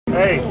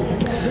Hey.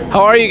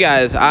 How are you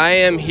guys? I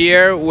am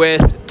here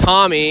with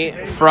Tommy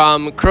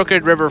from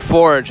Crooked River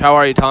Forge. How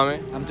are you, Tommy?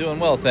 I'm doing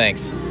well,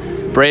 thanks.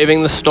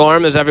 Braving the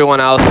storm as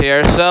everyone else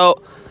here.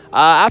 So,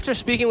 after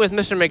speaking with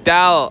Mr.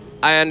 McDowell,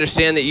 I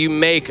understand that you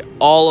make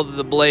all of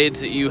the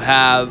blades that you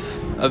have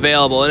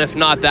available, and if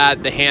not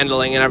that, the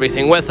handling and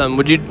everything with them.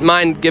 Would you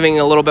mind giving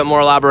a little bit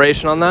more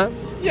elaboration on that?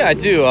 Yeah, I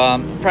do.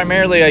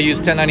 Primarily, I use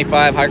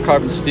 1095 high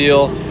carbon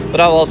steel, but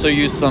I'll also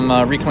use some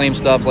reclaimed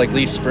stuff like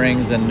leaf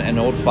springs and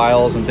old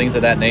files and things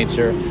of that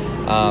nature.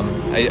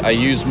 I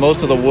use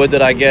most of the wood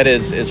that I get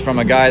is from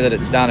a guy that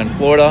it's down in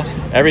Florida.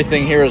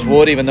 Everything here is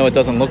wood, even though it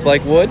doesn't look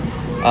like wood.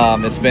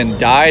 It's been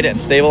dyed and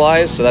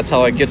stabilized, so that's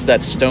how it gets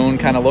that stone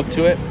kind of look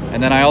to it.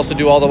 And then I also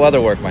do all the leather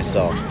work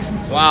myself.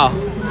 Wow.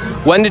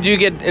 When did you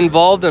get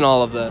involved in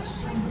all of this?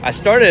 I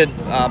started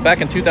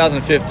back in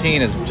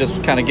 2015 as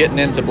just kind of getting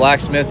into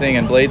blacksmithing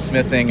and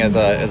bladesmithing as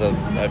a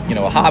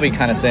hobby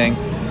kind of thing,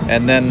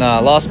 and then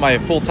lost my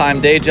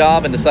full-time day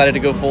job and decided to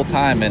go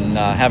full-time and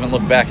haven't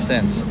looked back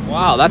since.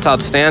 Wow, that's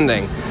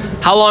outstanding.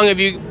 How long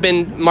have you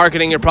been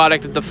marketing your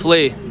product at the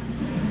Flea?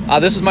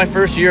 This is my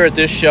first year at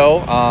this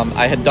show.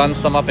 I had done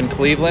some up in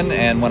Cleveland,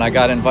 and when I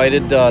got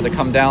invited to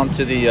come down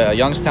to the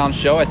Youngstown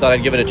show, I thought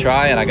I'd give it a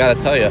try, and I got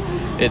to tell you,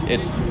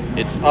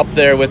 it's up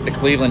there with the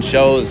Cleveland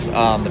shows.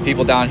 The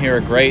people down here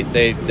are great.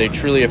 They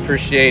truly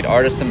appreciate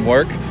artisan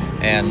work,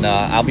 and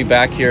I'll be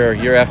back here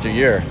year after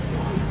year.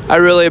 I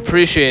really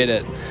appreciate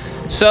it.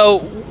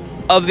 So,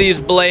 of these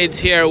blades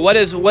here, what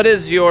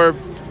is your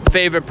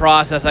favorite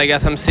process? I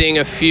guess I'm seeing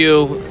a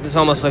few. This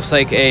almost looks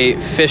like a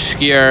fish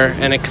skewer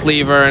and a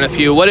cleaver and a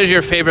few. What is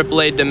your favorite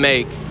blade to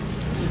make?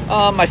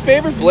 My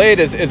favorite blade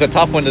is a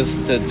tough one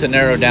to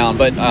narrow down,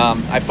 but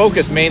I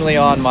focus mainly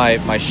on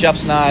my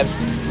chef's knives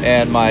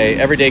and my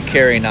everyday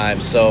carry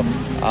knives. So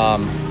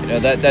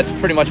that's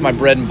pretty much my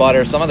bread and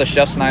butter. Some of the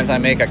chef's knives I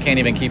make I can't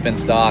even keep in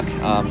stock.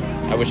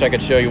 I wish I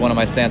could show you one of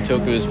my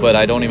Santokus, but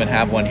I don't even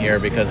have one here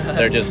because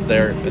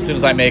they're as soon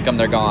as I make them,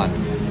 they're gone.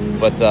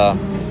 But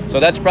so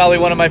that's probably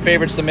one of my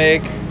favorites to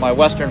make. My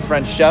Western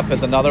French Chef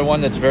is another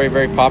one that's very,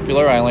 very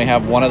popular. I only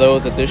have one of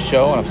those at this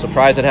show, and I'm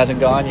surprised it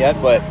hasn't gone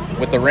yet, but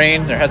with the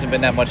rain, there hasn't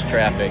been that much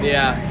traffic.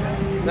 Yeah,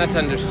 that's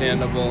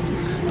understandable.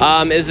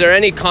 Is there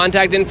any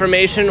contact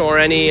information or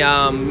any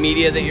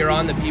media that you're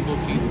on that people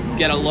can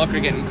get a look or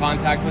get in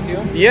contact with you?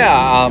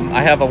 Yeah,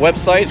 I have a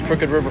website,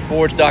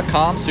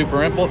 crookedriverforge.com,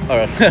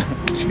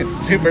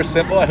 super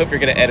simple. I hope you're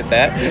going to edit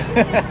that.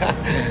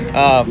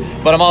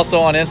 But I'm also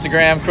on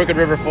Instagram, Crooked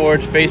River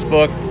Forge,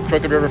 Facebook,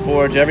 Crooked River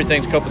Forge.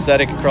 Everything's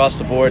copacetic across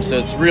the board, so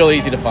it's real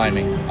easy to find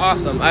me.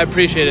 Awesome. I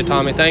appreciate it,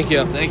 Tommy. Thank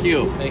you. Thank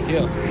you. Thank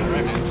you.